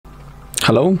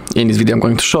Hello, in this video I'm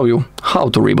going to show you how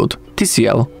to reboot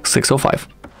TCL 605.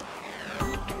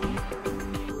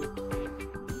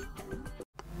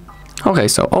 Okay,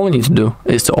 so all we need to do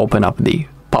is to open up the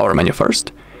power menu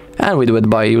first, and we do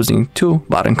it by using two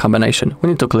button combination. We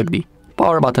need to click the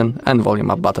power button and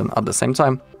volume up button at the same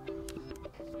time,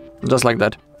 just like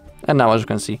that. And now, as you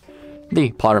can see,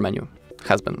 the power menu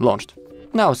has been launched.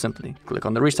 Now simply click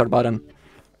on the restart button.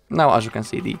 Now, as you can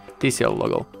see, the TCL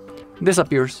logo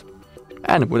disappears,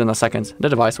 and within a second the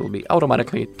device will be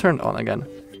automatically turned on again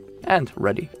and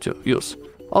ready to use.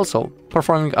 Also,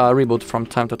 performing a reboot from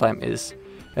time to time is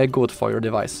good for your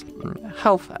device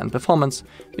health and performance,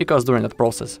 because during that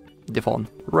process the phone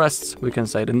rests, we can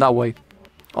say it in that way.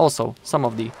 Also, some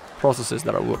of the processes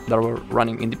that were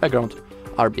running in the background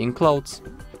are being closed,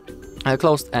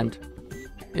 and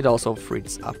it also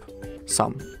frees up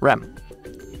some RAM.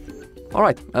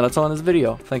 Alright, and that's all in this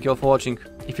video. Thank you all for watching.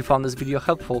 If you found this video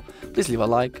helpful, please leave a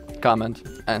like, comment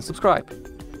and subscribe.